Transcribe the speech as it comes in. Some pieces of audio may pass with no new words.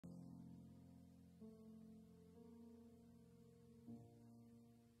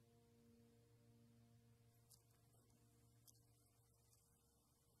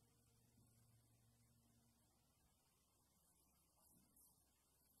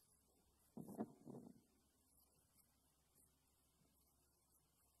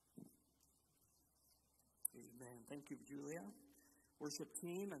Amen. Thank you, Julia, worship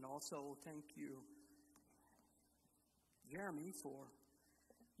team, and also thank you, Jeremy, for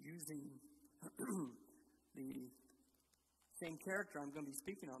using the same character I'm going to be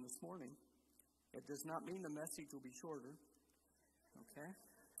speaking on this morning. It does not mean the message will be shorter, okay?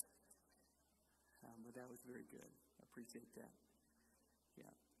 But that was very good. I appreciate that.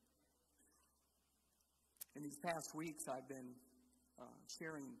 Yeah. In these past weeks, I've been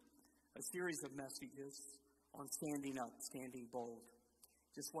sharing a series of messages on standing up, standing bold.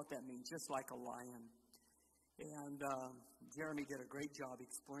 Just what that means, just like a lion. And Jeremy did a great job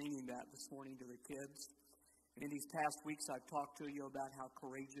explaining that this morning to the kids. In these past weeks, I've talked to you about how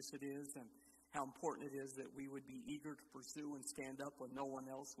courageous it is and how important it is that we would be eager to pursue and stand up when no one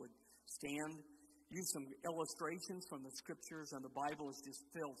else would stand. Use some illustrations from the Scriptures, and the Bible is just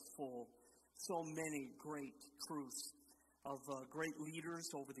filled full. So many great truths of great leaders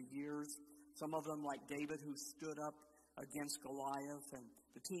over the years. Some of them, like David, who stood up against Goliath, and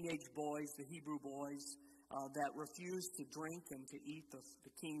the teenage boys, the Hebrew boys, that refused to drink and to eat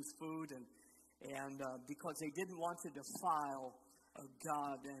the king's food, and because they didn't want to defile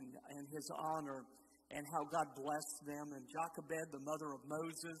God and His honor, and how God blessed them. And Jochebed, the mother of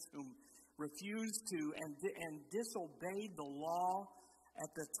Moses, whom refused to and disobeyed the law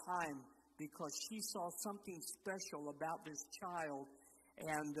at the time because she saw something special about this child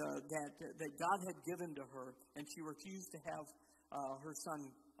and that God had given to her, and she refused to have her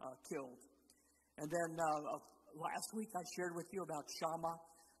son killed. And then last week I shared with you about Shammah,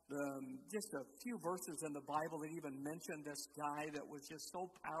 just a few verses in the Bible that even mentioned this guy that was just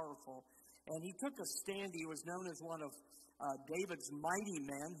so powerful. And he took a stand. He was known as one of David's mighty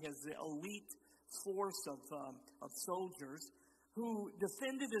men, his elite force of soldiers, who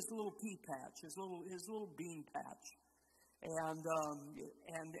defended his little pea patch, his little bean patch.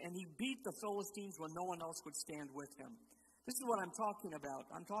 And he beat the Philistines when no one else would stand with him. This is what I'm talking about.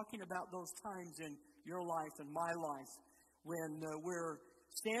 I'm talking about those times in your life and my life when we're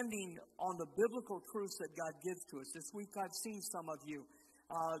standing on the biblical truths that God gives to us. This week I've seen some of you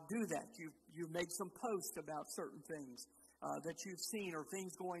do that. You've made some posts about certain things that you've seen, or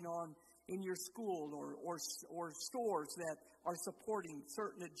things going on in your school or stores that are supporting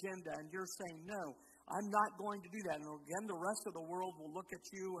certain agenda, and you're saying, no, I'm not going to do that. And again, the rest of the world will look at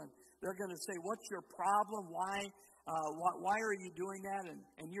you and they're going to say, what's your problem? Why are you doing that?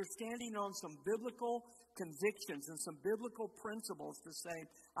 And you're standing on some biblical convictions and some biblical principles to say,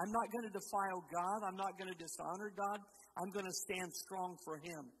 I'm not going to defile God. I'm not going to dishonor God. I'm going to stand strong for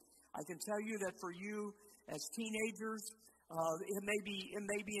Him. I can tell you that for you as teenagers, it may be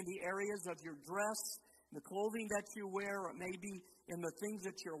in the areas of your dress, the clothing that you wear, or it may be in the things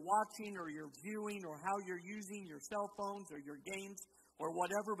that you're watching or you're viewing, or how you're using your cell phones or your games or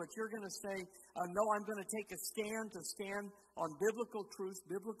whatever. But you're going to say, no, I'm going to take a stand to stand on biblical truths,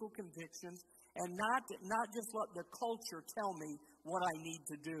 biblical convictions, and not just let the culture tell me what I need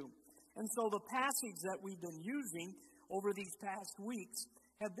to do. And so the passage that we've been using over these past weeks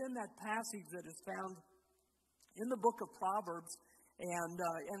have been that passage that is found in the book of Proverbs, and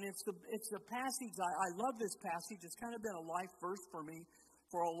it's the passage. I love this passage. It's kind of been a life verse for me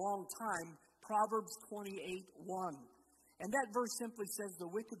for a long time. Proverbs 28:1, and that verse simply says, "The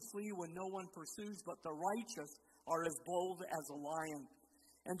wicked flee when no one pursues, but the righteous are as bold as a lion."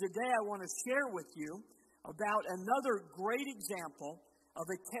 And today I want to share with you about another great example of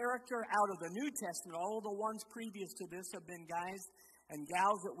a character out of the New Testament. All the ones previous to this have been guys and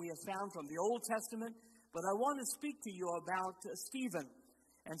gals that we have found from the Old Testament. But I want to speak to you about Stephen.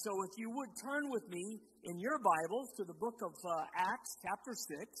 And so if you would turn with me in your Bibles to the book of Acts chapter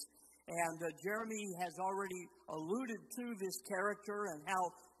 6. And Jeremy has already alluded to this character and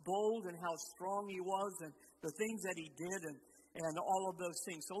how bold and how strong he was and the things that he did and all of those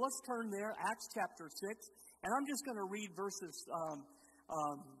things. So let's turn there, Acts chapter 6. And I'm just going to read verses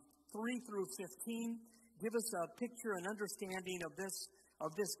 3 through 15. Give us a picture and understanding of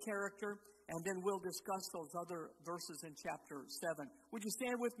this character. And then we'll discuss those other verses in chapter 7. Would you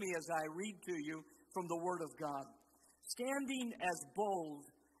stand with me as I read to you from the Word of God? Standing as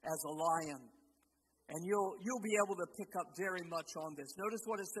bold as a lion. And you'll be able to pick up very much on this. Notice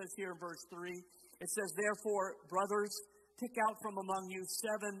what it says here in verse 3. It says, "Therefore, brothers, pick out from among you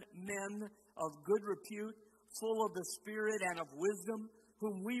 7 men of good repute, full of the Spirit and of wisdom,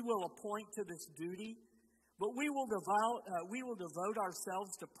 whom we will appoint to this duty. But we will devote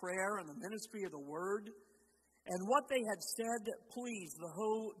ourselves to prayer and the ministry of the word." And what they had said pleased the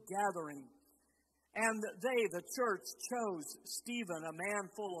whole gathering. And they, the church, chose Stephen, a man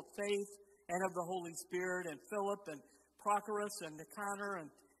full of faith and of the Holy Spirit, and Philip and Prochorus and Nicanor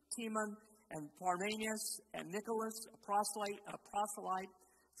and Timon and Parmenius and Nicholas, a proselyte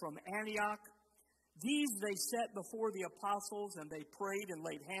from Antioch. These they set before the apostles, and they prayed and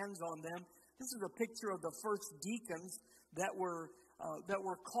laid hands on them. This is a picture of the first deacons that were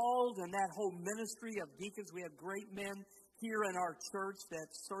called in that whole ministry of deacons. We have great men here in our church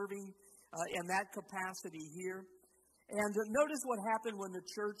that's serving in that capacity here. And notice what happened when the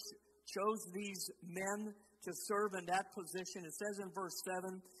church chose these men to serve in that position. It says in verse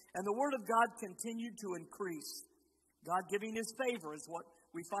 7, and the word of God continued to increase. God giving His favor is what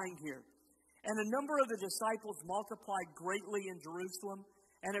we find here. And a number of the disciples multiplied greatly in Jerusalem,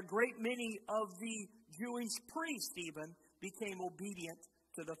 and a great many of the Jewish priests even became obedient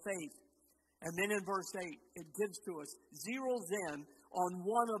to the faith. And then in verse 8, it gives to us, zeroes in on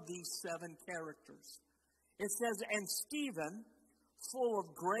one of these 7 characters. It says, and Stephen, full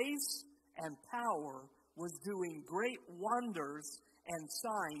of grace and power, was doing great wonders and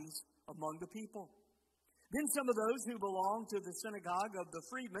signs among the people. Then some of those who belonged to the synagogue of the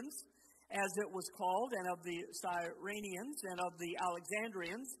freedmen, as it was called, and of the Cyrenians, and of the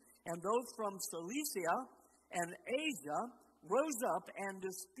Alexandrians, and those from Cilicia and Asia, rose up and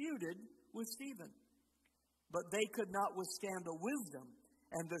disputed with Stephen. But they could not withstand the wisdom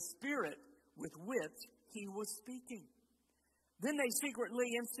and the spirit with which he was speaking. Then they secretly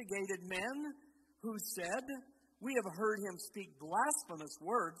instigated men who said, we have heard him speak blasphemous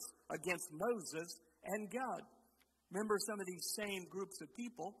words against Moses and God. Remember, some of these same groups of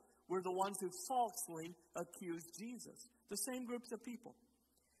people were the ones who falsely accused Jesus. The same groups of people.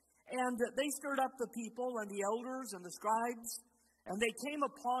 And they stirred up the people and the elders and the scribes, and they came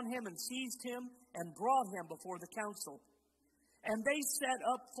upon him and seized him and brought him before the council. And they set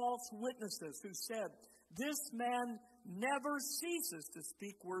up false witnesses who said, this man never ceases to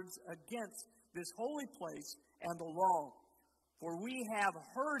speak words against this holy place and the law. For we have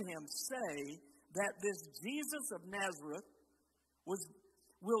heard him say that this Jesus of Nazareth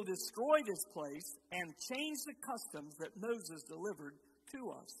will destroy this place and change the customs that Moses delivered to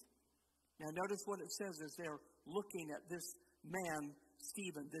us. Now notice what it says as they're looking at this man,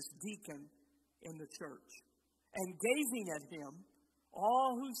 Stephen, this deacon in the church. And gazing at him,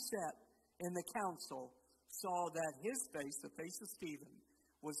 all who sat in the council saw that his face, the face of Stephen,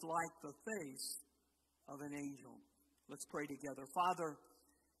 was like the face of an angel. Let's pray together. Father,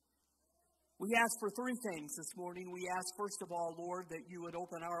 we ask for 3 things this morning. We ask, first of all, Lord, that you would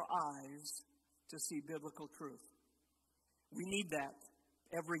open our eyes to see biblical truth. We need that.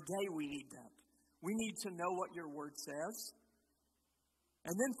 Every day we need that. We need to know what your word says.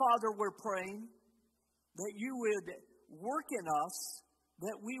 And then, Father, we're praying that you would work in us,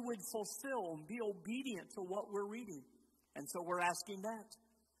 that we would fulfill and be obedient to what we're reading. And so we're asking that.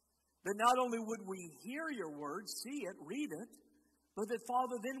 That not only would we hear your word, see it, read it, but that,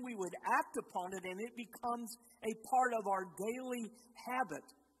 Father, then we would act upon it and it becomes a part of our daily habit.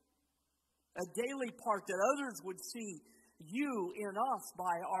 A daily part that others would see you in us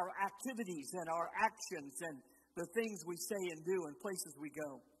by our activities and our actions and the things we say and do and places we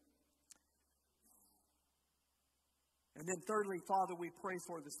go. And then thirdly, Father, we pray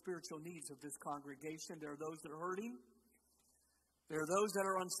for the spiritual needs of this congregation. There are those that are hurting. There are those that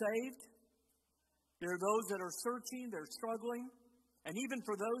are unsaved. There are those that are searching, they're struggling. And even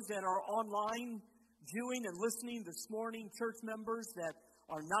for those that are online viewing and listening this morning, church members that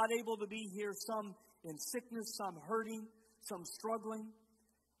are not able to be here, some in sickness, some hurting, some struggling,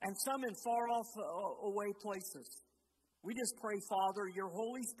 and some in far off away places. We just pray, Father, your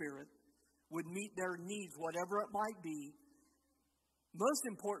Holy Spirit would meet their needs, whatever it might be, most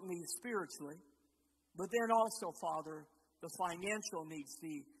importantly spiritually, but then also, Father, the financial needs,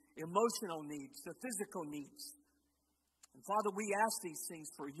 the emotional needs, the physical needs. And Father, we ask these things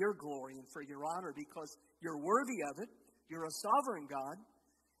for your glory and for your honor because you're worthy of it. You're a sovereign God.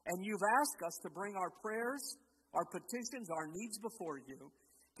 And you've asked us to bring our prayers, our petitions, our needs before you,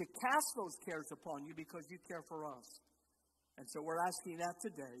 to cast those cares upon you because you care for us. And so we're asking that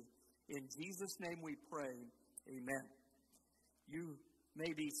today. In Jesus' name we pray. Amen. You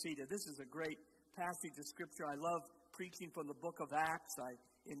may be seated. This is a great passage of Scripture. I love preaching from the book of Acts. I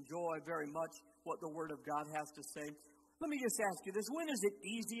enjoy very much what the Word of God has to say. Let me just ask you this. When is it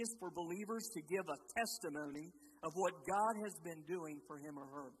easiest for believers to give a testimony of what God has been doing for him or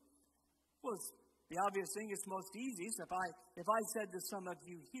her? Well, the obvious thing is most easiest. If I said to some of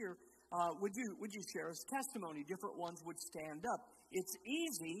you here, would you share a testimony? Different ones would stand up. It's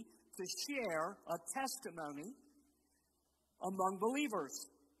easy to share a testimony among believers.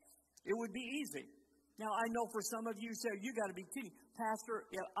 It would be easy. Now, I know for some of you say, you got to be kidding. Pastor,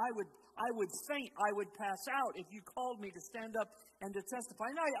 I would faint, I would pass out if you called me to stand up and to testify.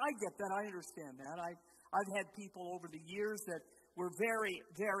 And I get that, I understand that. I've had people over the years that were very,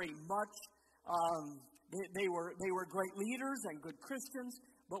 very much, they were great leaders and good Christians,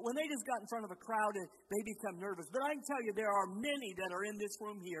 but when they just got in front of a crowd, they become nervous. But I can tell you, there are many that are in this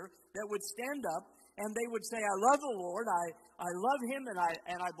room here that would stand up and they would say, I love the Lord, I love Him,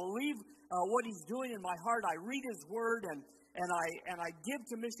 and I believe what He's doing in my heart. I read His Word, and I give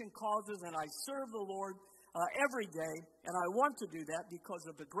to mission causes, and I serve the Lord every day, and I want to do that because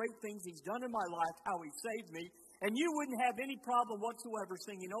of the great things He's done in my life, how He saved me. And you wouldn't have any problem whatsoever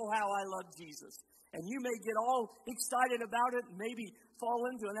singing, Oh, How I Love Jesus. And you may get all excited about it and maybe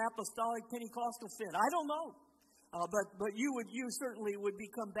fall into an apostolic Pentecostal fit. I don't know. But you certainly would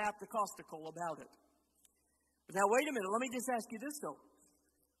become Bapticostical about it. But now, wait a minute. Let me just ask you this, though.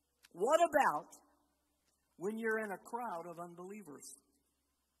 What about when you're in a crowd of unbelievers?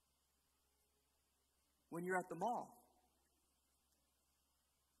 When you're at the mall?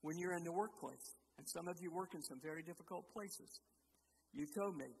 When you're in the workplace? And some of you work in some very difficult places. You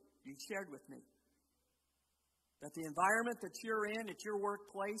told me, you shared with me, that the environment that you're in at your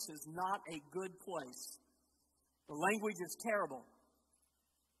workplace is not a good place. The language is terrible.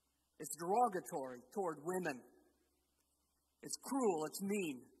 It's derogatory toward women. It's cruel, it's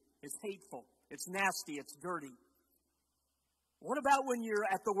mean, it's hateful, it's nasty, it's dirty. What about when you're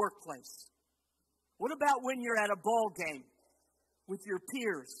at the workplace? What about when you're at a ball game with your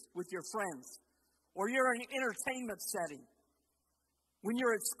peers, with your friends? Or you're in an entertainment setting? When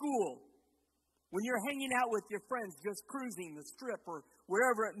you're at school? When you're hanging out with your friends, just cruising the strip or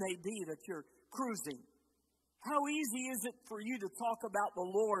wherever it may be that you're cruising? How easy is it for you to talk about the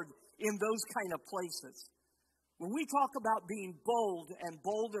Lord in those kind of places? When we talk about being bold and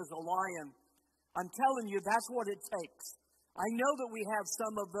bold as a lion, I'm telling you, that's what it takes. I know that we have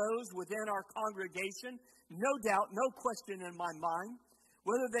some of those within our congregation, no doubt, no question in my mind,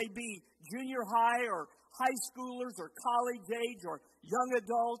 whether they be junior high or high schoolers or college age or young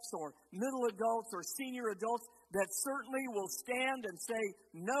adults or middle adults or senior adults, that certainly will stand and say,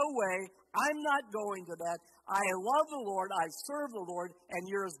 no way, I'm not going to that. I love the Lord, I serve the Lord, and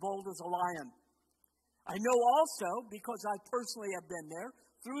you're as bold as a lion. I know also, because I personally have been there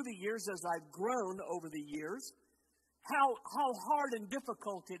through the years as I've grown over the years, how hard and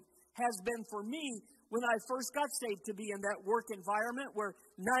difficult it has been for me when I first got saved to be in that work environment where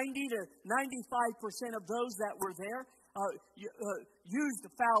 90 to 95% of those that were there used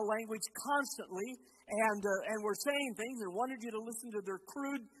foul language constantly and were saying things and wanted you to listen to their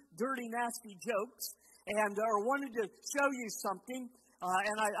crude, dirty, nasty jokes or wanted to show you something.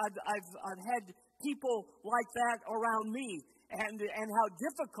 And I've had people like that around me, and how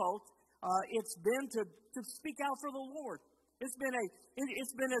difficult it's been to speak out for the Lord. It's been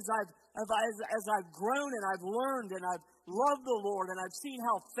as I've grown and I've learned and I've loved the Lord and I've seen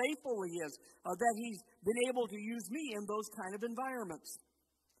how faithful He is that He's been able to use me in those kind of environments.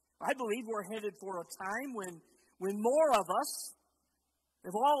 I believe we're headed for a time when more of us,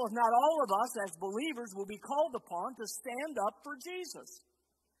 if not all of us as believers, will be called upon to stand up for Jesus.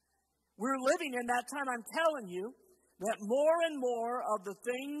 We're living in that time. I'm telling you that more and more of the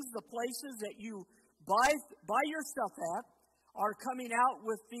things, the places that you buy your stuff at, are coming out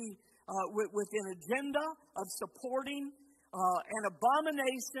with an agenda of supporting an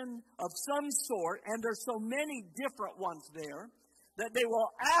abomination of some sort, and there's so many different ones there that they will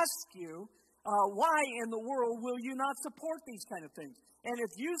ask you, why in the world will you not support these kind of things? And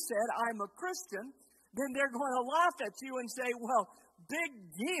if you said, I'm a Christian, then they're going to laugh at you and say, well, big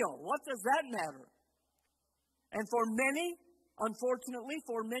deal. What does that matter? And for many, unfortunately,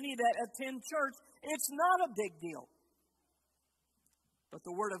 for many that attend church, it's not a big deal. But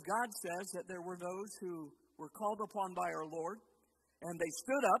the Word of God says that there were those who were called upon by our Lord, and they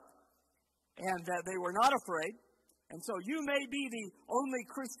stood up, and that they were not afraid. And so you may be the only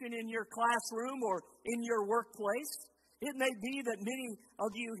Christian in your classroom or in your workplace. It may be that many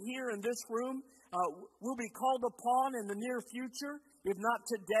of you here in this room will be called upon in the near future, if not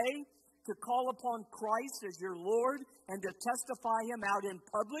today, to call upon Christ as your Lord and to testify Him out in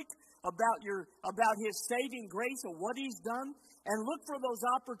public about His saving grace and what He's done, and look for those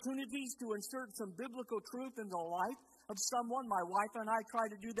opportunities to insert some biblical truth in the life of someone. My wife and I try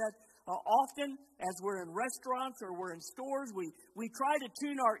to do that often as we're in restaurants or we're in stores. We try to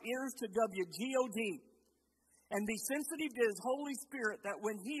tune our ears to WGOD and be sensitive to His Holy Spirit, that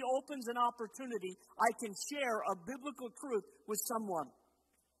when He opens an opportunity, I can share a biblical truth with someone.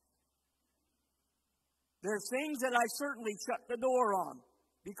 There's things that I certainly shut the door on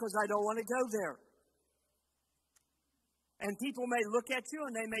because I don't want to go there. And people may look at you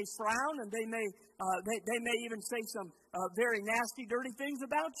and they may frown and they may even say some very nasty, dirty things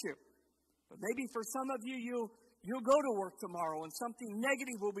about you. But maybe for some of you, you'll go to work tomorrow and something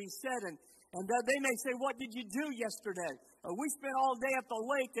negative will be said, and they may say, "What did you do yesterday? We spent all day at the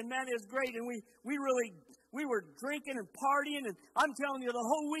lake, and that is great, and we were drinking and partying, and I'm telling you, the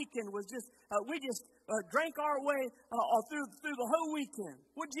whole weekend was just we just drank our way through the whole weekend.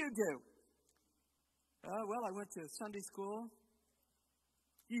 What'd you do?" "Well, I went to Sunday school."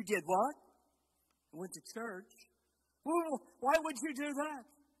 "You did what?" "I went to church." "Well, why would you do that?"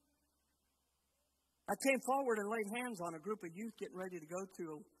 "I came forward and laid hands on a group of youth getting ready to go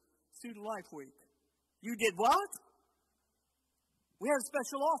to Student Life Week." "You did what?" "We had a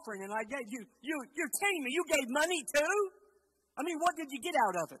special offering and I gave you." You're kidding me. You gave money too? I mean, what did you get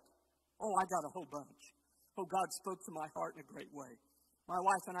out of it?" "Oh, I got a whole bunch." Oh, God spoke to my heart in a great way. My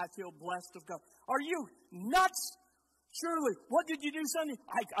wife and I feel blessed of God. "Are you nuts? Surely, what did you do Sunday?"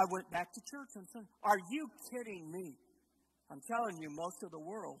 I went back to church on Sunday." "Are you kidding me?" I'm telling you, most of the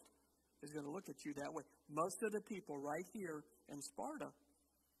world is going to look at you that way. Most of the people right here in Sparta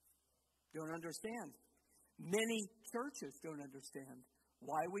don't understand. Many churches don't understand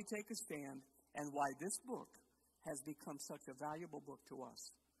why we take a stand and why this book has become such a valuable book to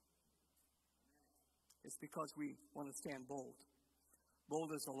us. It's because we want to stand bold.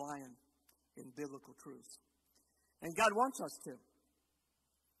 Bold as a lion in biblical truth. And God wants us to.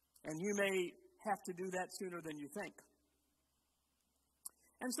 And you may have to do that sooner than you think.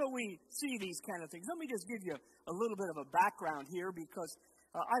 And so we see these kind of things. Let me just give you a little bit of a background here, because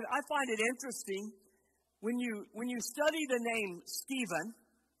I find it interesting. When you study the name Stephen,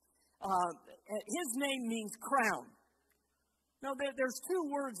 his name means crown. Now, there's two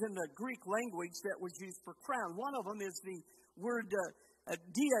words in the Greek language that was used for crown. One of them is the word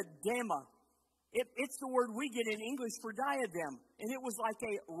diadema. It's the word we get in English for diadem. And it was like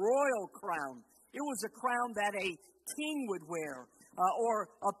a royal crown. It was a crown that a king would wear, or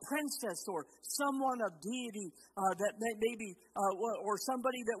a princess, or someone of deity that maybe, or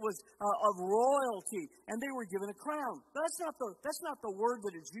somebody that was of royalty, and they were given a crown. But that's not the word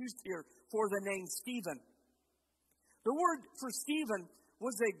that is used here for the name Stephen. The word for Stephen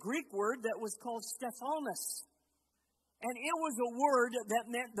was a Greek word that was called Stephanos. And it was a word that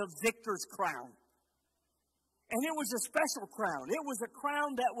meant the victor's crown. And it was a special crown. It was a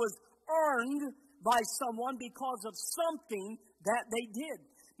crown that was earned by someone because of something that they did.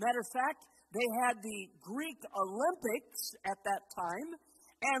 Matter of fact, they had the Greek Olympics at that time,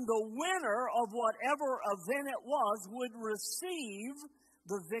 and the winner of whatever event it was would receive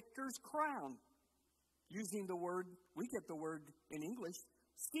the victor's crown. Using the word, we get the word in English,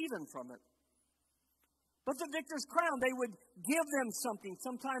 Stephen from it. But the victor's crown, they would give them something.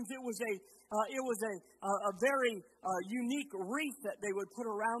 Sometimes it was a very unique wreath that they would put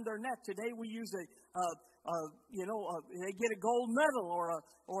around their neck. Today we use they get a gold medal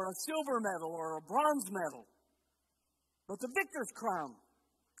or a silver medal or a bronze medal. But the victor's crown,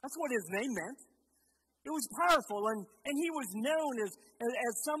 that's what his name meant. It was powerful, and he was known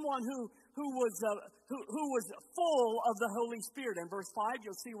as someone who was full of the Holy Spirit. In verse 5,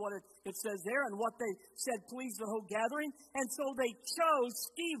 you'll see what it says there, and what they said pleased the whole gathering. And so they chose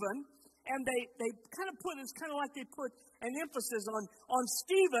Stephen, and they kind of put, it's kind of like they put an emphasis on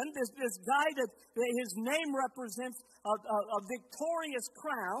Stephen, this guy that his name represents a victorious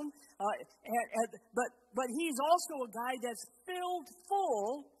crown, but he's also a guy that's filled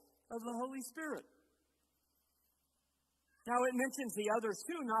full of the Holy Spirit. Now, it mentions the others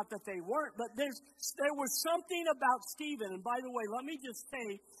too, not that they weren't, but there was something about Stephen. And by the way, let me just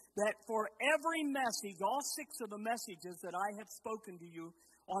say that for every message, all 6 of the messages that I have spoken to you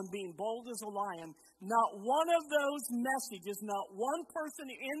on being bold as a lion, not one of those messages, not one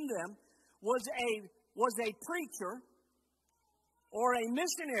person in them was a preacher or a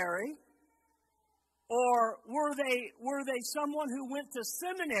missionary, or were they someone who went to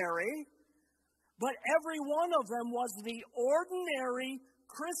seminary. But every one of them was the ordinary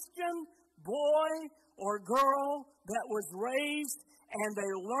Christian boy or girl that was raised, and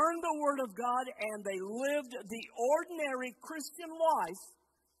they learned the Word of God, and they lived the ordinary Christian life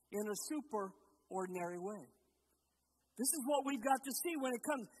in a super ordinary way. This is what we've got to see when it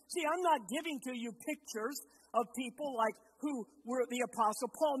comes. See, I'm not giving to you pictures of people like who were the Apostle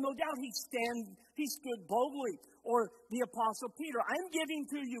Paul. No doubt he stood boldly, or the Apostle Peter. I'm giving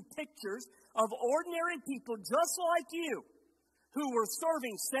to you pictures of ordinary people just like you, who were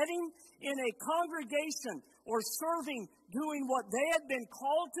serving, sitting in a congregation or serving, doing what they had been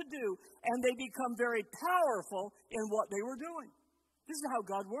called to do, and they become very powerful in what they were doing. This is how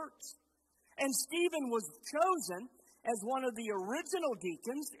God works. And Stephen was chosen, as one of the original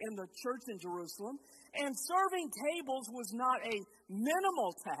deacons in the church in Jerusalem. And serving tables was not a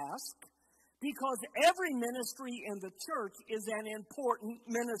minimal task, because every ministry in the church is an important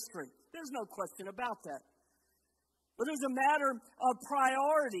ministry. There's no question about that. But it was a matter of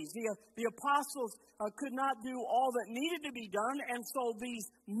priorities. The apostles could not do all that needed to be done, and so these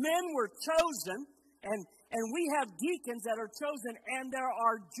men were chosen, and we have deacons that are chosen, and there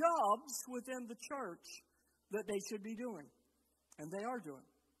are jobs within the church that they should be doing. And they are doing.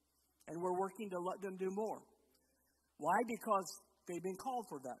 And we're working to let them do more. Why? Because they've been called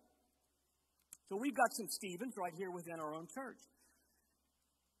for that. So we've got some Stephens right here within our own church.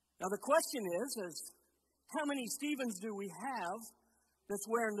 Now the question is how many Stephens do we have that's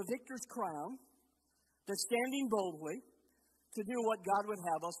wearing the victor's crown, that's standing boldly to do what God would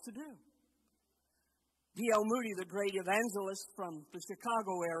have us to do? D.L. Moody, the great evangelist from the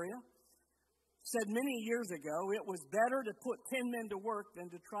Chicago area, said many years ago, it was better to put 10 men to work than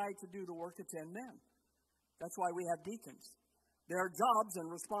to try to do the work of 10 men. That's why we have deacons. There are jobs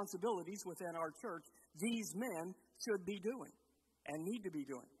and responsibilities within our church these men should be doing and need to be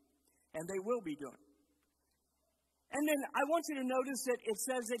doing. And they will be doing. And then I want you to notice that it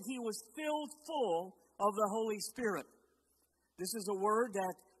says that he was filled full of the Holy Spirit. This is a word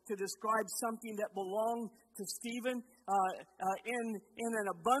that to describe something that belonged to Stephen in an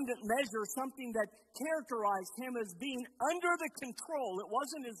abundant measure, something that characterized him as being under the control. It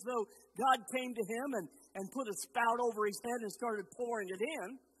wasn't as though God came to him and put a spout over his head and started pouring it in.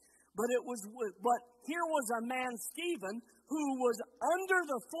 But here was a man, Stephen, who was under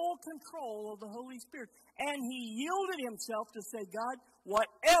the full control of the Holy Spirit. And he yielded himself to say, God,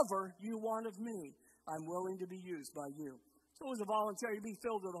 whatever you want of me, I'm willing to be used by you. So it was a voluntary. To be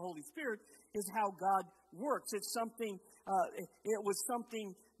filled with the Holy Spirit is how God works. It's something, it was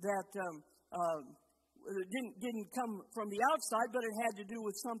something that didn't come from the outside, but it had to do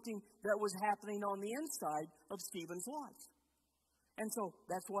with something that was happening on the inside of Stephen's life. And so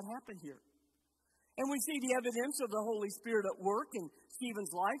that's what happened here. And we see the evidence of the Holy Spirit at work in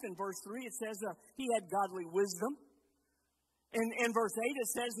Stephen's life. In verse 3, it says he had godly wisdom. In verse 8, it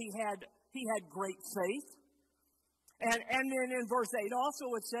says he had great faith. And then in verse 8 also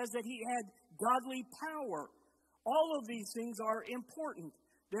it says that he had godly power. All of these things are important.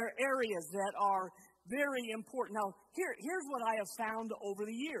 They're areas that are very important. Now, here's what I have found over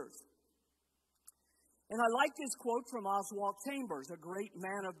the years. And I like this quote from Oswald Chambers, a great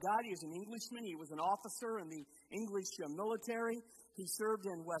man of God. He is an Englishman. He was an officer in the English military. He served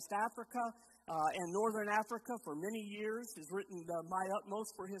in West Africa and Northern Africa for many years. He's written My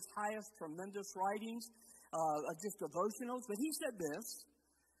Utmost for his highest tremendous writings, just devotionals. But he said this: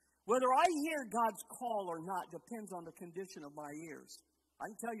 whether I hear God's call or not depends on the condition of my ears.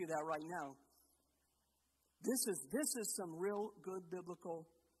 I can tell you that right now. This is some real good biblical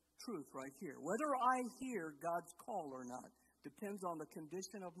truth right here. Whether I hear God's call or not depends on the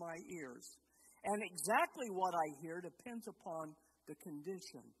condition of my ears. And exactly what I hear depends upon the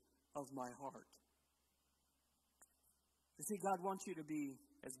condition of my heart. You see, God wants you to be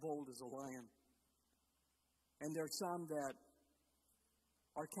as bold as a lion. And there's some that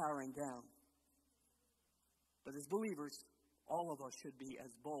are cowering down. But as believers, all of us should be as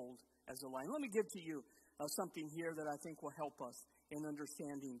bold as a lion. Let me give to you something here that I think will help us in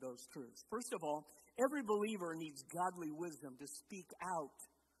understanding those truths. First of all, every believer needs godly wisdom to speak out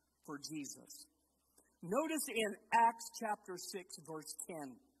for Jesus. Notice in Acts chapter 6, verse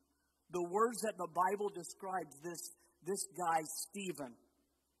 10, the words that the Bible describes this guy, Stephen.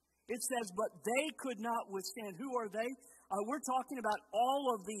 It says, but they could not withstand. Who are they? We're talking about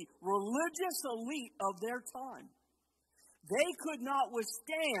all of the religious elite of their time. They could not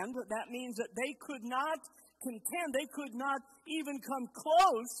withstand. That means that they could not contend. They could not even come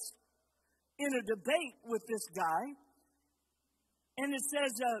close in a debate with this guy. And it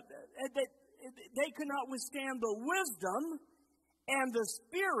says that they could not withstand the wisdom and the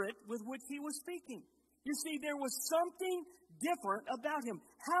spirit with which he was speaking. You see, there was something different about him.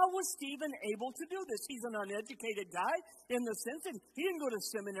 How was Stephen able to do this? He's an uneducated guy in the sense that he didn't go to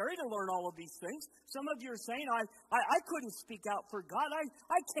seminary to learn all of these things. Some of you are saying, I couldn't speak out for God.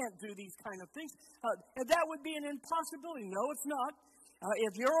 I can't do these kind of things. And that would be an impossibility. No, it's not.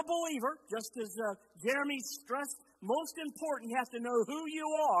 If you're a believer, just as Jeremy stressed, most important, you have to know who you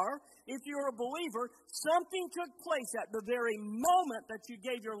are. If you're a believer, something took place at the very moment that you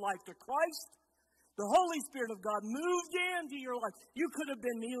gave your life to Christ. The Holy Spirit of God moved into your life. You could have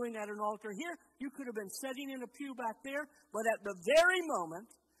been kneeling at an altar here. You could have been sitting in a pew back there. But at the very moment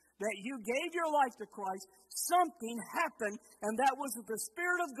that you gave your life to Christ, something happened, and that was that the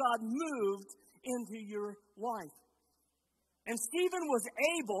Spirit of God moved into your life. And Stephen was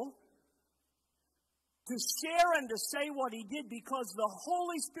able to share and to say what he did because the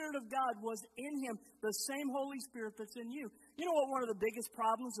Holy Spirit of God was in him, the same Holy Spirit that's in you. You know what one of the biggest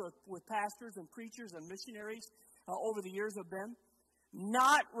problems with pastors and preachers and missionaries over the years have been?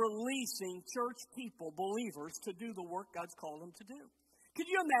 Not releasing church people, believers, to do the work God's called them to do. Could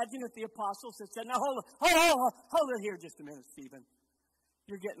you imagine if the apostles had said, "Now hold it here just a minute, Stephen.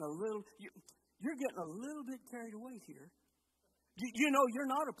 You're getting a little bit carried away here. You know you're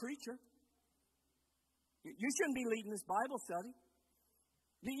not a preacher. You shouldn't be leading this Bible study.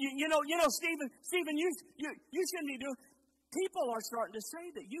 You know, Stephen, you shouldn't be doing." People are starting to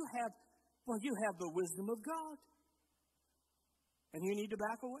say that you have the wisdom of God. And you need to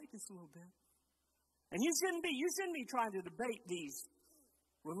back away just a little bit. And you shouldn't be trying to debate these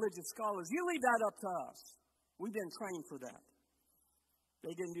religious scholars. You leave that up to us. We've been trained for that.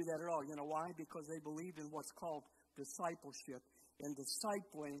 They didn't do that at all. You know why? Because they believed in what's called discipleship and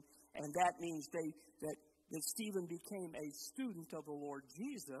discipling, and that means that Stephen became a student of the Lord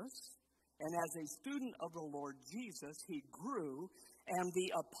Jesus, and as a student of the Lord Jesus, he grew, and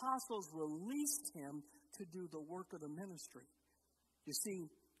the apostles released him to do the work of the ministry. You see,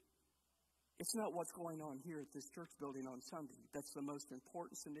 it's not what's going on here at this church building on Sunday. That's the most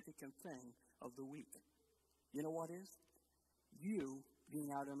important, significant thing of the week. You know what is? You being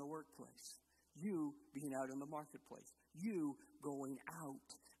out in the workplace. You being out in the marketplace. You going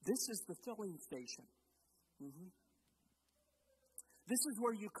out. This is the filling station. This is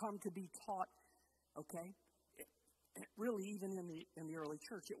where you come to be taught, okay? Really, even in the early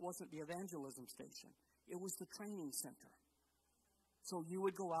church, it wasn't the evangelism station. It was the training center. So you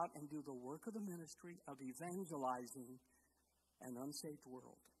would go out and do the work of the ministry of evangelizing an unsaved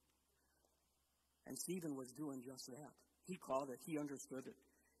world. And Stephen was doing just that. He caught it. He understood it.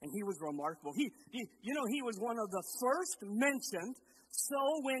 And he was remarkable. He was one of the first mentioned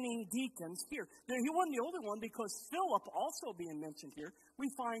soul-winning deacons here. Now, he wasn't the only one because Philip, also being mentioned here, we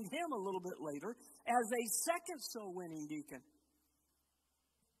find him a little bit later as a second soul-winning deacon.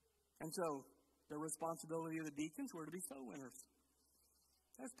 And so the responsibility of the deacons were to be soul winners.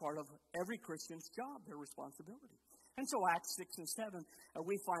 That's part of every Christian's job, their responsibility. And so Acts 6 and 7,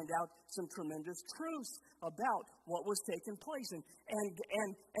 we find out some tremendous truths about what was taking place. And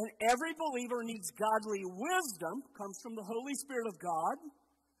every believer needs godly wisdom, comes from the Holy Spirit of God,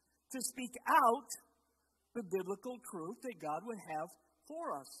 to speak out the biblical truth that God would have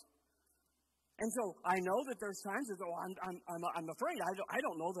for us. And so I know that there's times that, I'm afraid I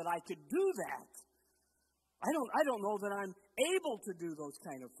don't know that I could do that. I don't know that I'm able to do those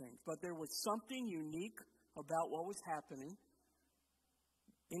kind of things. But there was something unique about what was happening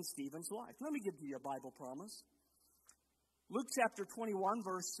in Stephen's life. Let me give you a Bible promise. Luke chapter 21,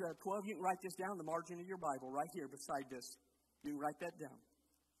 verse 12. You can write this down in the margin of your Bible, right here beside this. You can write that down.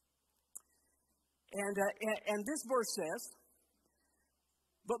 And this verse says,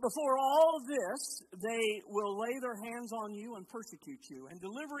 "But before all of this, they will lay their hands on you and persecute you, and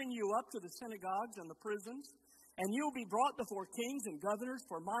delivering you up to the synagogues and the prisons, and you will be brought before kings and governors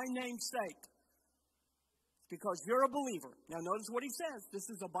for my name's sake." Because you're a believer. Now notice what he says. This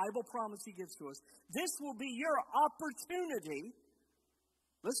is a Bible promise he gives to us. This will be your opportunity.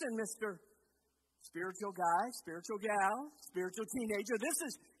 Listen, Mr. Spiritual guy, spiritual gal, spiritual teenager. This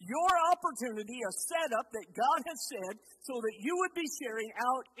is your opportunity, a setup that God has said so that you would be sharing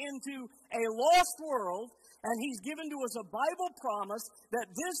out into a lost world. And he's given to us a Bible promise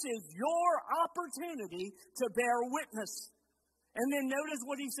that this is your opportunity to bear witness. And then notice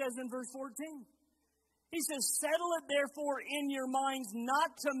what he says in verse 14. He says, "Settle it therefore in your minds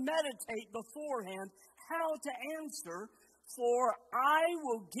not to meditate beforehand how to answer, for I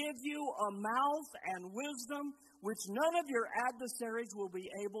will give you a mouth and wisdom which none of your adversaries will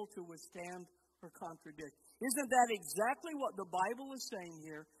be able to withstand or contradict." Isn't that exactly what the Bible is saying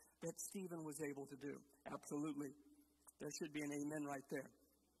here that Stephen was able to do? Absolutely. There should be an amen right there.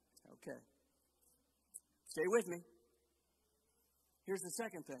 Okay. Stay with me. Here's the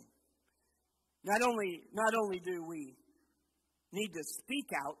second thing. Not only do we need to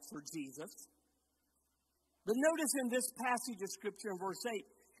speak out for Jesus, but notice in this passage of Scripture in verse 8,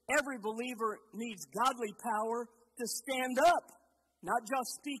 every believer needs godly power to stand up. Not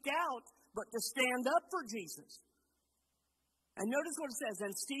just speak out, but to stand up for Jesus. And notice what it says,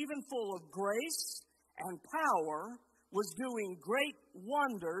 "And Stephen, full of grace and power, was doing great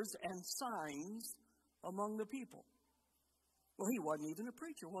wonders and signs among the people." Well, he wasn't even a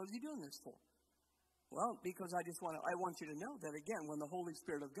preacher. What was he doing this for? Well, because I want you to know that, again, when the Holy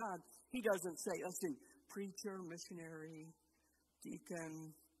Spirit of God, he doesn't say, let's see, preacher, missionary,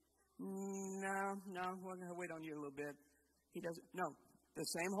 deacon. No, we're going to wait on you a little bit. He doesn't. No. The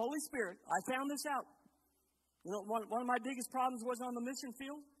same Holy Spirit. I found this out. You know, one of my biggest problems was on the mission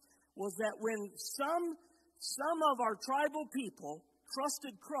field was that when some of our tribal people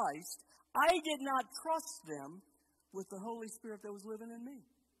trusted Christ, I did not trust them with the Holy Spirit that was living in me.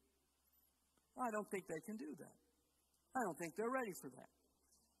 I don't think they can do that. I don't think they're ready for that.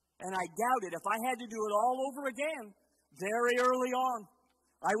 And I doubt it. If I had to do it all over again, very early on,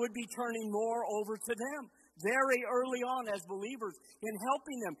 I would be turning more over to them. Very early on as believers in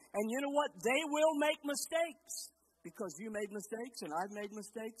helping them. And you know what? They will make mistakes. Because you made mistakes and I've made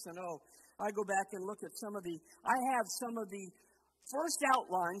mistakes. And I go back and look at I have some of the first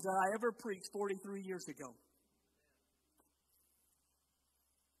outlines that I ever preached 43 years ago.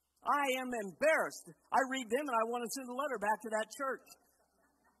 I am embarrassed. I read them and I want to send a letter back to that church.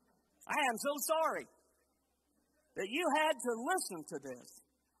 I am so sorry that you had to listen to this.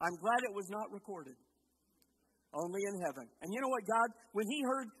 I'm glad it was not recorded. Only in heaven. And you know what, God, when He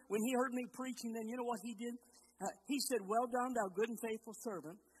heard me preaching, then you know what He did? He said, "Well done, thou good and faithful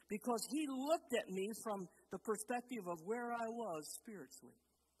servant," because He looked at me from the perspective of where I was spiritually.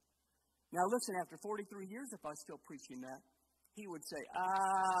 Now listen, after 43 years, if I was still preaching that, He would say,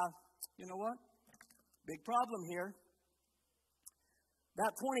 you know what? Big problem here.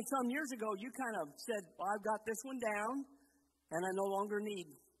 About 20-some years ago, you kind of said, well, I've got this one down, and I no longer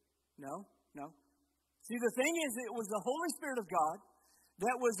need. No. See, the thing is, it was the Holy Spirit of God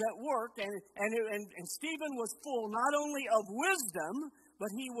that was at work, and Stephen was full not only of wisdom, but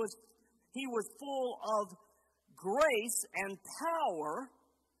he was full of grace and power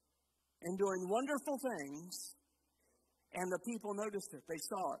and doing wonderful things. And the people noticed it. They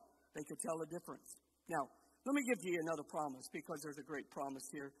saw it. They could tell the difference. Now, let me give you another promise, because there's a great promise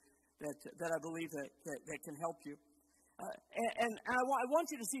here that I believe that can help you. And I want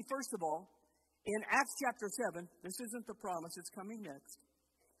you to see, first of all, in Acts chapter 7, this isn't the promise, it's coming next.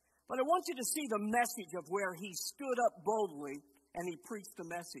 But I want you to see the message of where he stood up boldly and he preached the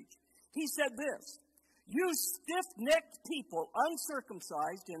message. He said this, "You stiff-necked people,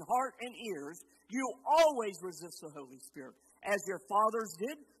 uncircumcised in heart and ears, you always resist the Holy Spirit. As your fathers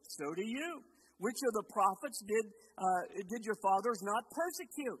did, so do you. Which of the prophets did your fathers not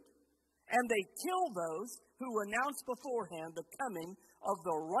persecute? And they kill those who announced beforehand the coming of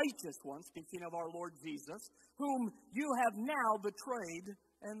the righteous one," speaking of our Lord Jesus, "whom you have now betrayed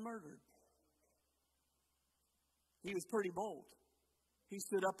and murdered." He was pretty bold. He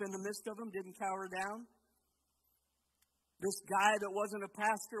stood up in the midst of them, didn't cower down. This guy that wasn't a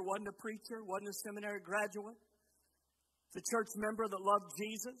pastor, wasn't a preacher, wasn't a seminary graduate, the church member that loved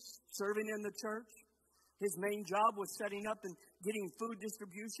Jesus, serving in the church. His main job was setting up and getting food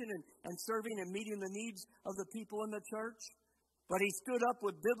distribution and serving and meeting the needs of the people in the church. But he stood up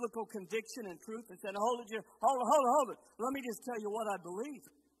with biblical conviction and truth and said, hold it. Let me just tell you what I believe.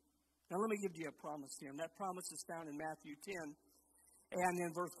 Now let me give you a promise here. And that promise is found in Matthew 10 and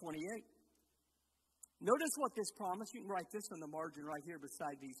in verse 28. Notice what this promise, you can write this on the margin right here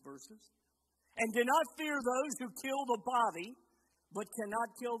beside these verses. "And do not fear those who kill the body, but cannot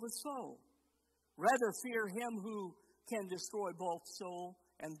kill the soul. Rather fear him who can destroy both soul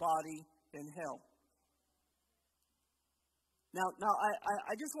and body in hell." Now,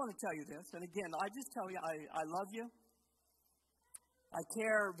 I just want to tell you this, and again, I just tell you, I love you. I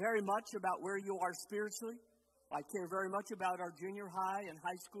care very much about where you are spiritually. I care very much about our junior high and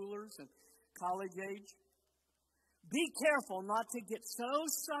high schoolers and college age. Be careful not to get so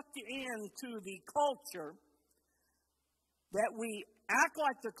sucked into the culture that we act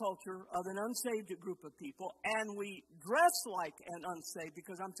like the culture of an unsaved group of people and we dress like an unsaved,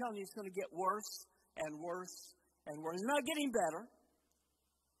 because I'm telling you, it's going to get worse and worse and worse. It's not getting better.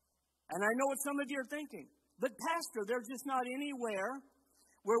 And I know what some of you are thinking. But Pastor, there's just not anywhere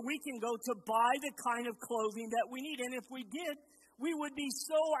where we can go to buy the kind of clothing that we need. And if we did, we would be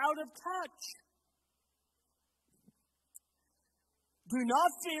so out of touch. "Do not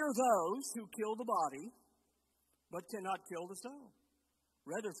fear those who kill the body, but cannot kill the soul.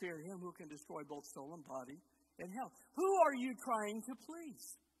 Rather fear him who can destroy both soul and body in hell." Who are you trying to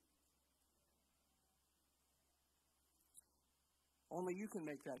please? Only you can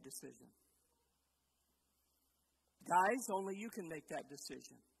make that decision. Guys, only you can make that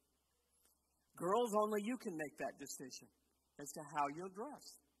decision. Girls, only you can make that decision as to how you'll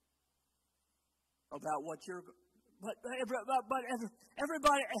dress. About what you're... But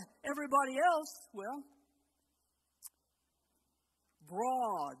everybody else, well,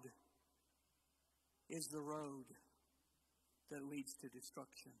 broad is the road that leads to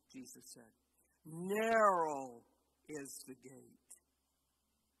destruction, Jesus said. Narrow is the gate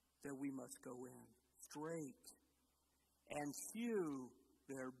that we must go in. Straight and few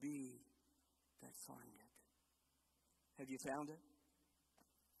there be that find it. Have you found it?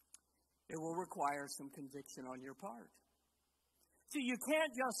 It will require some conviction on your part. See, you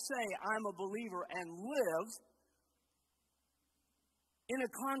can't just say, I'm a believer, and live in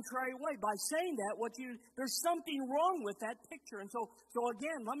a contrary way. By saying that, there's something wrong with that picture. And so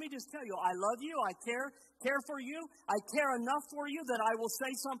again, let me just tell you, I love you, I care for you, I care enough for you that I will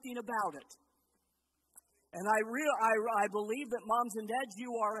say something about it. And I believe that moms and dads,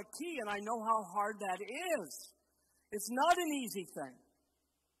 you are a key, and I know how hard that is. It's not an easy thing.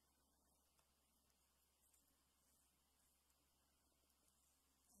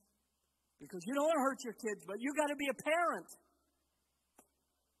 Because you don't want to hurt your kids, but you got to be a parent.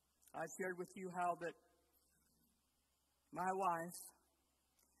 I shared with you how that my wife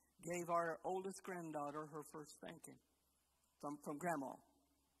gave our oldest granddaughter her first spanking from Grandma,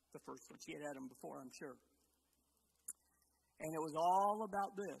 the first one. She had had them before, I'm sure. And it was all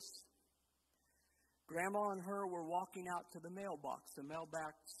about this. Grandma and her were walking out to the mailbox. The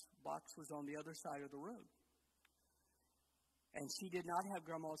mailbox was on the other side of the road. And she did not have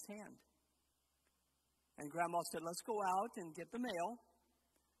Grandma's hand. And Grandma said, let's go out and get the mail.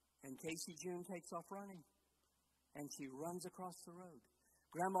 And Casey June takes off running. And she runs across the road.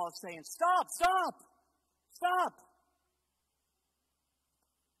 Grandma is saying, stop, stop, stop.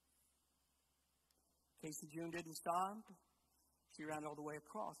 Casey June didn't stop. She ran all the way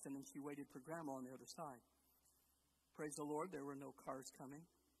across, and then she waited for Grandma on the other side. Praise the Lord, there were no cars coming.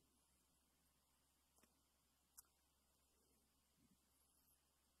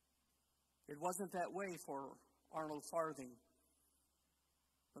 It wasn't that way for Arnold Farthing,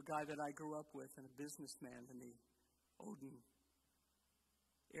 a guy that I grew up with and a businessman in the Odin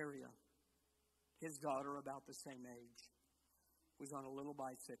area. His daughter, about the same age, was on a little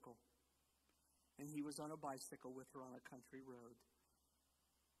bicycle. And he was on a bicycle with her on a country road.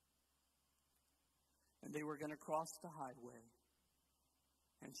 And they were going to cross the highway.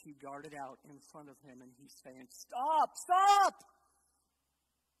 And she darted out in front of him, and he's saying, stop, stop!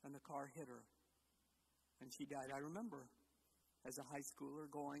 And the car hit her. And she died. I remember, as a high schooler,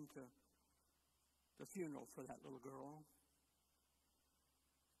 going to the funeral for that little girl.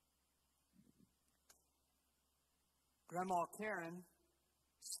 Grandma Karen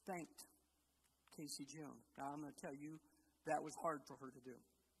spanked Casey June. Now, I'm going to tell you, that was hard for her to do.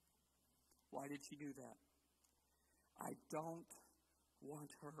 Why did she do that? I don't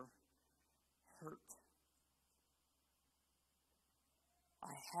want her hurt.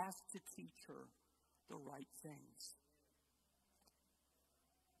 I have to teach her the right things.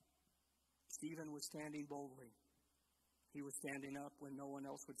 Stephen was standing boldly. He was standing up when no one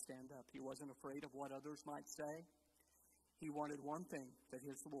else would stand up. He wasn't afraid of what others might say. He wanted one thing, that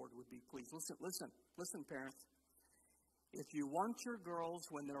his Lord would be pleased. Listen, parents. If you want your girls,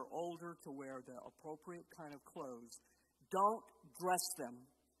 when they're older, to wear the appropriate kind of clothes, don't dress them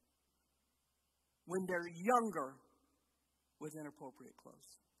when they're younger with inappropriate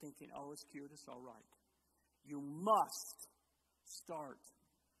clothes, thinking, oh, it's cute, it's all right. You must start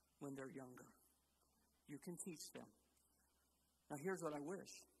when they're younger. You can teach them. Now, here's what I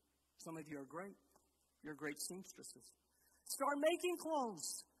wish. Some of you are great. You're great seamstresses. Start making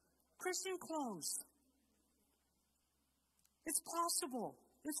clothes, Christian clothes. It's possible.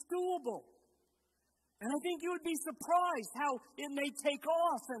 It's doable. And I think you would be surprised how it may take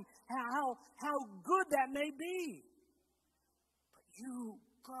off and how good that may be. But you,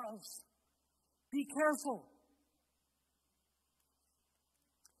 girls, be careful.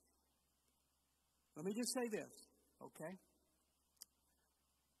 Let me just say this, okay?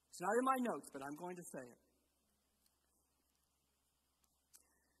 It's not in my notes, but I'm going to say it.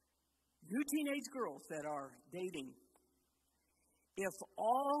 You teenage girls that are dating,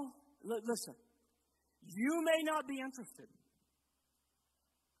 listen, you may not be interested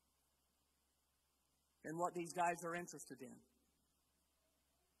in what these guys are interested in.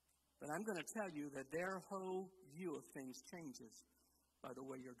 But I'm going to tell you that their whole view of things changes by the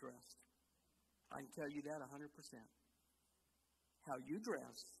way you're dressed. I can tell you that 100%. How you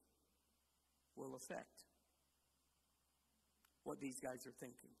dress will affect what these guys are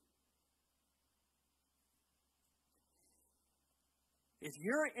thinking. If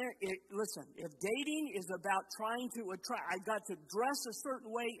dating is about trying to attract, I got to dress a certain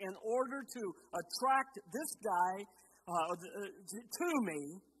way in order to attract this guy to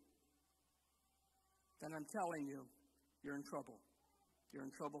me, then I'm telling you, you're in trouble. you're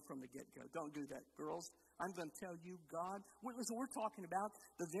in trouble from the get-go. Don't do that, girls. I'm going to tell you, God. Listen, we're talking about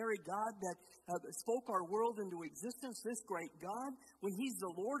the very God that spoke our world into existence, this great God. When He's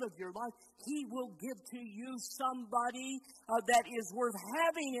the Lord of your life, He will give to you somebody that is worth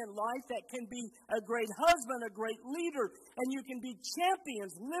having in life, that can be a great husband, a great leader, and you can be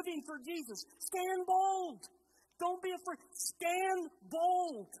champions living for Jesus. Stand bold. Don't be afraid. Stand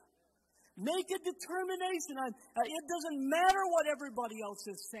bold. Make a determination. It doesn't matter what everybody else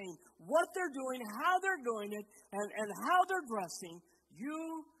is saying, what they're doing, how they're doing it, and how they're dressing.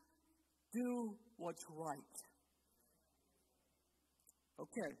 You do what's right.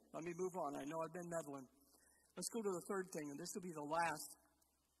 Okay, let me move on. I know I've been meddling. Let's go to the third thing, and this will be the last,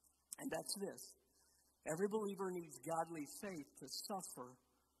 and that's this. Every believer needs godly faith to suffer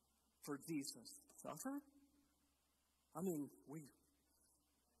for Jesus. Suffer? I mean,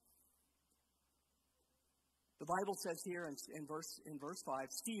 the Bible says here in verse 5,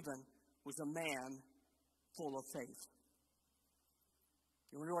 Stephen was a man full of faith.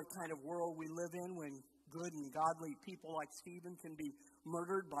 You wonder what kind of world we live in when good and godly people like Stephen can be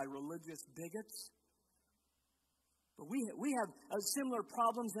murdered by religious bigots? But we have similar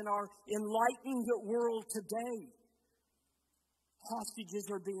problems in our enlightened world today. Hostages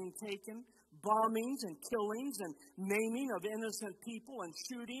are being taken. Bombings and killings and maiming of innocent people and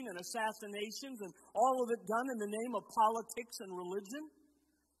shooting and assassinations and all of it done in the name of politics and religion.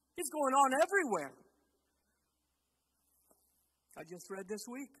 It's going on everywhere. I just read this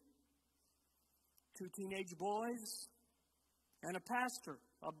week. 2 teenage boys and a pastor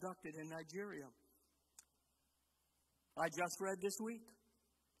abducted in Nigeria. I just read this week.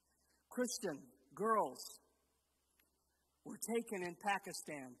 Christian girls were taken in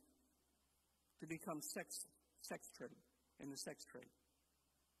Pakistan to become in the sex trade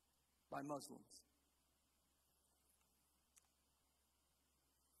by Muslims.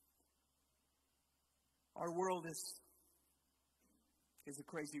 Our world is a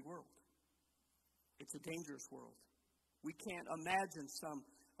crazy world. It's a dangerous world. We can't imagine some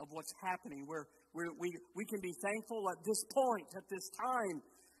of what's happening. We can be thankful at this point, at this time.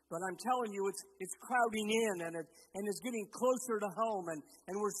 But I'm telling you, it's crowding in and it's getting closer to home.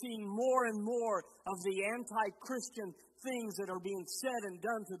 And we're seeing more and more of the anti-Christian things that are being said and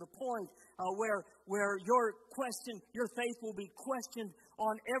done to the point where your faith will be questioned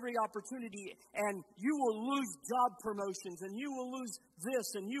on every opportunity. And you will lose job promotions and you will lose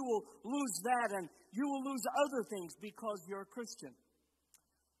this and you will lose that and you will lose other things because you're a Christian.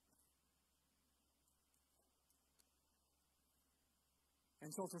 And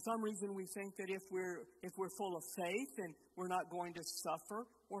so for some reason we think that if we're full of faith and we're not going to suffer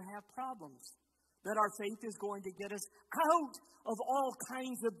or have problems, that our faith is going to get us out of all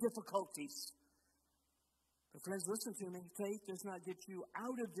kinds of difficulties. But friends, listen to me. Faith does not get you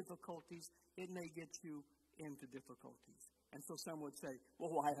out of difficulties. It may get you into difficulties. And so some would say,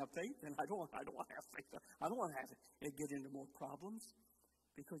 well, I have faith and I don't want to have faith. I don't want to have it get into more problems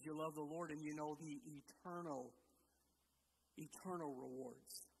because you love the Lord and you know the eternal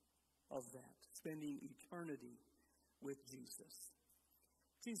rewards of that, spending eternity with Jesus.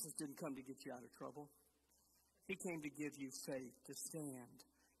 Jesus didn't come to get you out of trouble. He came to give you faith to stand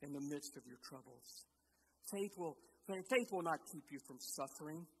in the midst of your troubles. Faith will not keep you from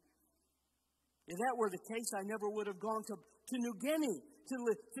suffering. If that were the case, I never would have gone to New Guinea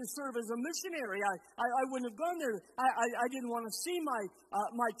to serve as a missionary. I wouldn't have gone there. I didn't want to see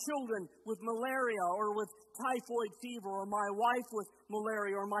my children with malaria or with typhoid fever or my wife with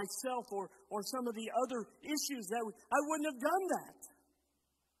malaria or myself or some of the other issues that I wouldn't have done that.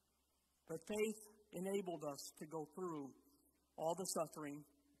 But faith enabled us to go through all the suffering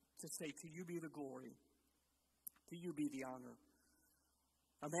to say, to you be the glory, to you be the honor.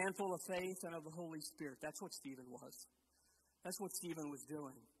 A man full of faith and of the Holy Spirit. That's what Stephen was. That's what Stephen was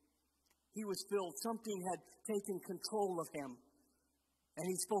doing. He was filled. Something had taken control of him. And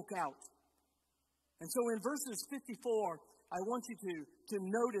he spoke out. And so in verses 54, I want you to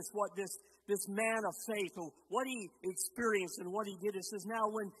notice what this man of faith, what he experienced and what he did. It says, now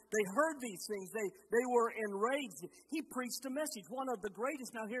when they heard these things, they were enraged. He preached a message, one of the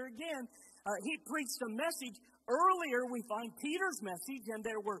greatest. Now here again, he preached a message. Earlier we find Peter's message, and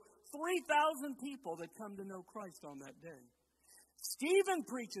there were 3,000 people that come to know Christ on that day. Stephen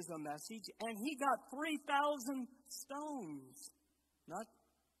preaches a message, and he got 3,000 stones. Not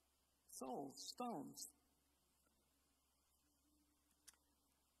souls, stones.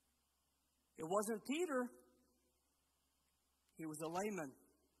 It wasn't Peter. He was a layman.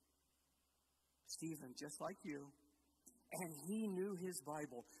 Stephen, just like you. And he knew his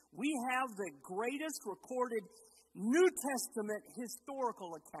Bible. We have the greatest recorded New Testament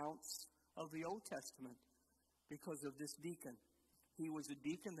historical accounts of the Old Testament because of this deacon. He was a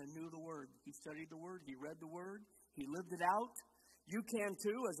deacon that knew the Word. He studied the Word. He read the Word. He lived it out. You can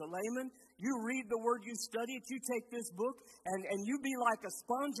too, as a layman. You read the Word, you study it, you take this book, and you be like a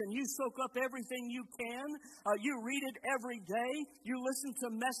sponge, and you soak up everything you can. You read it every day. You listen to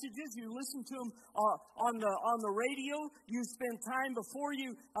messages. You listen to them on the radio. You spend time before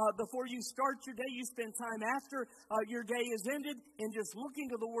you start your day. You spend time after your day is ended in just looking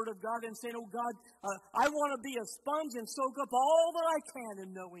to the Word of God and saying, "Oh God, I want to be a sponge and soak up all that I can in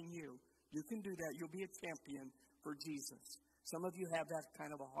knowing You." You can do that. You'll be a champion for Jesus. Some of you have that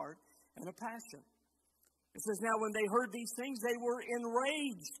kind of a heart and a passion. It says, now when they heard these things, they were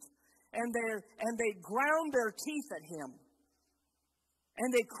enraged, and they ground their teeth at him. And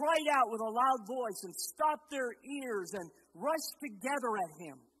they cried out with a loud voice and stopped their ears and rushed together at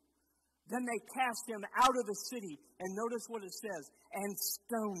him. Then they cast him out of the city, and notice what it says, and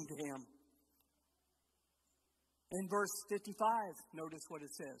stoned him. In verse 55, notice what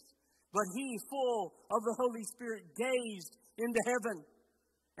it says. But he, full of the Holy Spirit, gazed into heaven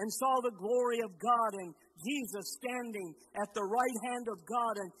and saw the glory of God and Jesus standing at the right hand of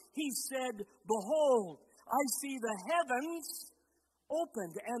God. And he said, "Behold, I see the heavens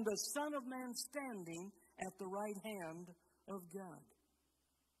opened and the Son of Man standing at the right hand of God."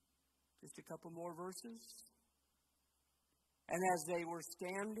 Just a couple more verses. And as they were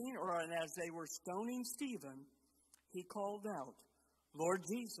standing, and as they were stoning Stephen, he called out, "Lord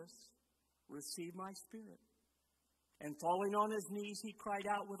Jesus, receive my spirit." And falling on his knees, he cried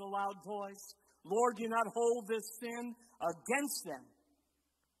out with a loud voice, "Lord, do not hold this sin against them."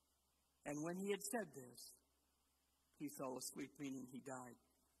 And when he had said this, he fell asleep, meaning he died.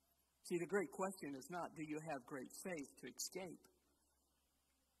 See, the great question is not, do you have great faith to escape?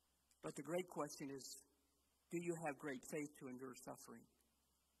 But the great question is, do you have great faith to endure suffering?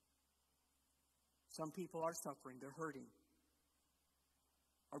 Some people are suffering. They're hurting.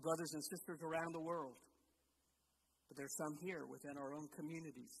 Our brothers and sisters around the world. But there's some here within our own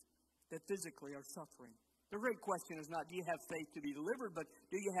communities that physically are suffering. The great question is not, do you have faith to be delivered, but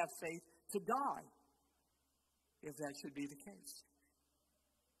do you have faith to die, if that should be the case?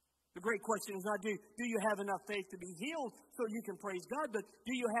 The great question is not, do you have enough faith to be healed so you can praise God, but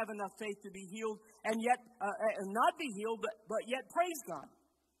do you have enough faith to be healed and yet not be healed, but yet praise God?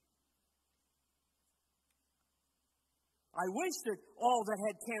 I wish that all that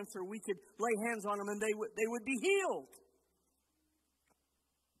had cancer, we could lay hands on them and they would be healed.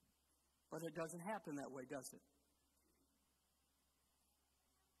 But it doesn't happen that way, does it?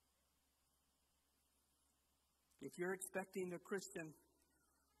 If you're expecting the Christian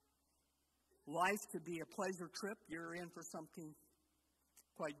life to be a pleasure trip, you're in for something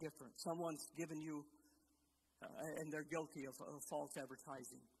quite different. Someone's given you, and they're guilty of false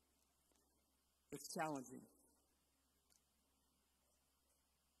advertising. It's challenging.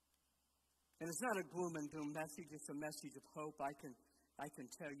 And it's not a gloom and doom message, it's a message of hope. I can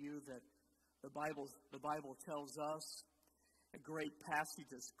tell you that the Bible tells us a great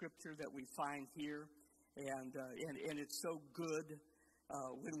passage of Scripture that we find here, and it's so good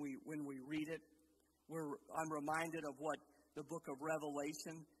when we read it. I'm reminded of what the book of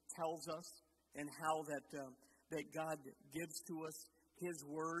Revelation tells us, and how that God gives to us His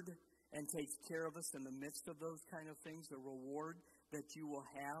Word and takes care of us in the midst of those kind of things, the reward that you will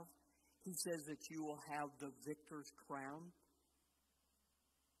have. He says that you will have the victor's crown.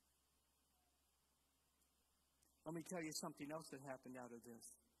 Let me tell you something else that happened out of this.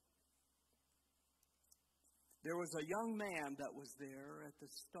 There was a young man that was there at the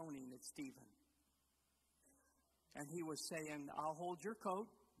stoning of Stephen. And he was saying, "I'll hold your coat.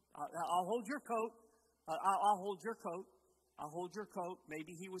 I'll hold your coat. I'll hold your coat. I'll hold your coat."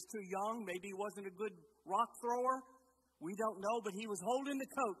 Maybe he was too young. Maybe he wasn't a good rock thrower. We don't know, but he was holding the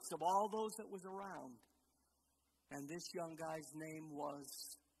coats of all those that was around. And this young guy's name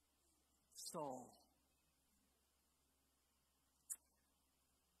was Saul.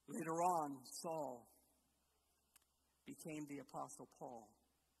 Later on, Saul became the Apostle Paul.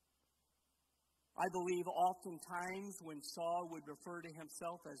 I believe oftentimes when Saul would refer to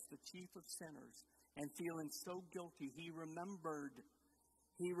himself as the chief of sinners and feeling so guilty, he remembered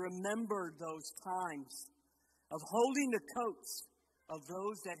those times of holding the coats of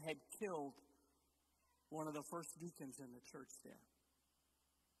those that had killed one of the first deacons in the church there.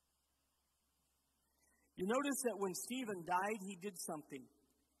 You notice that when Stephen died, he did something.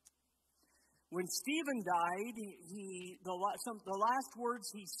 When Stephen died, the last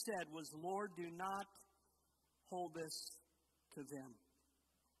words he said was, "Lord, do not hold this to them.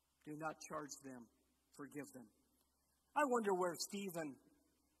 Do not charge them. Forgive them." I wonder where Stephen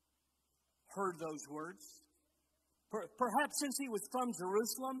heard those words. Perhaps since he was from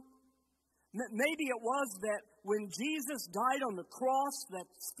Jerusalem. Maybe it was that when Jesus died on the cross, that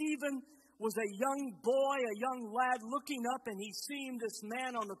Stephen was a young boy, a young lad looking up, and he seen this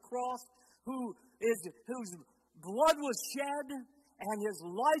man on the cross whose blood was shed and his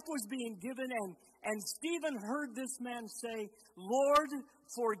life was being given. And Stephen heard this man say, Lord,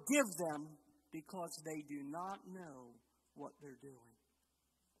 forgive them because they do not know what they're doing.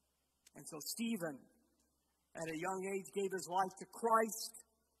 And so Stephen, at a young age, gave his life to Christ.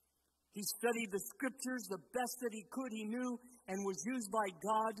 He studied the Scriptures the best that he could. He knew and was used by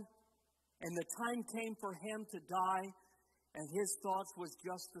God. And the time came for him to die. And his thoughts was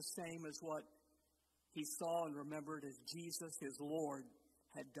just the same as what he saw and remembered as Jesus, his Lord,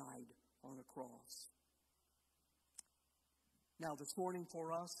 had died on a cross. Now, this morning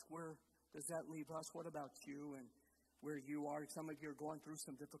for us, where does that leave us? What about you and where you are? Some of you are going through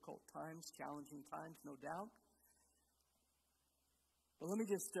some difficult times, challenging times, no doubt. But let me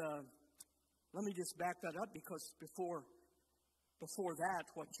just back that up, because before that,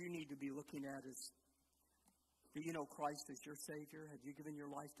 what you need to be looking at is, do you know Christ as your Savior? Have you given your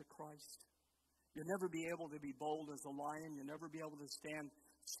life to Christ? You'll never be able to be bold as a lion. You'll never be able to stand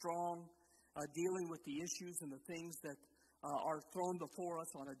strong, dealing with the issues and the things that are thrown before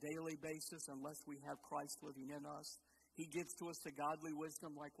us on a daily basis unless we have Christ living in us. He gives to us the godly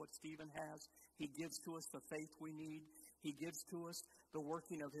wisdom like what Stephen has. He gives to us the faith we need. He gives to us the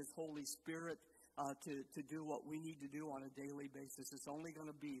working of His Holy Spirit to do what we need to do on a daily basis. It's only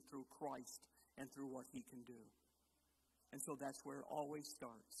going to be through Christ and through what He can do. And so that's where it always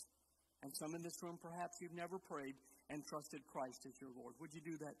starts. And some in this room, perhaps you've never prayed and trusted Christ as your Lord. Would you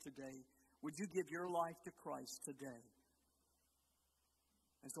do that today? Would you give your life to Christ today?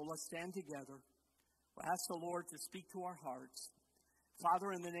 And so let's stand together. We'll ask the Lord to speak to our hearts.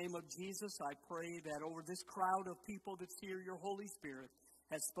 Father, in the name of Jesus, I pray that over this crowd of people that's here, your Holy Spirit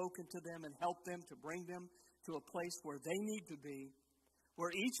has spoken to them and helped them to bring them to a place where they need to be, where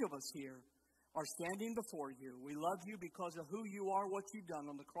each of us here are standing before you. We love you because of who you are, what you've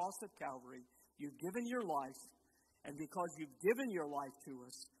done on the cross of Calvary. You've given your life, and because you've given your life to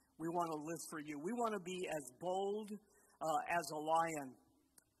us, we want to live for you. We want to be as bold as a lion.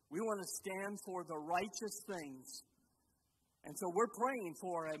 We want to stand for the righteous things. And so we're praying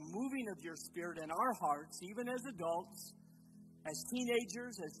for a moving of your Spirit in our hearts, even as adults, as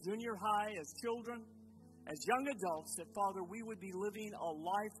teenagers, as junior high, as children, as young adults, that, Father, we would be living a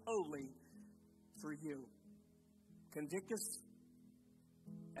life holy for you. Convict us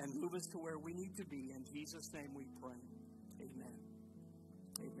and move us to where we need to be. In Jesus' name we pray. Amen.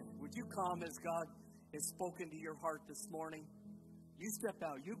 Amen. Would you come as God has spoken to your heart this morning? You step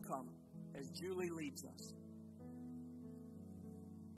out. You come as Julie leads us.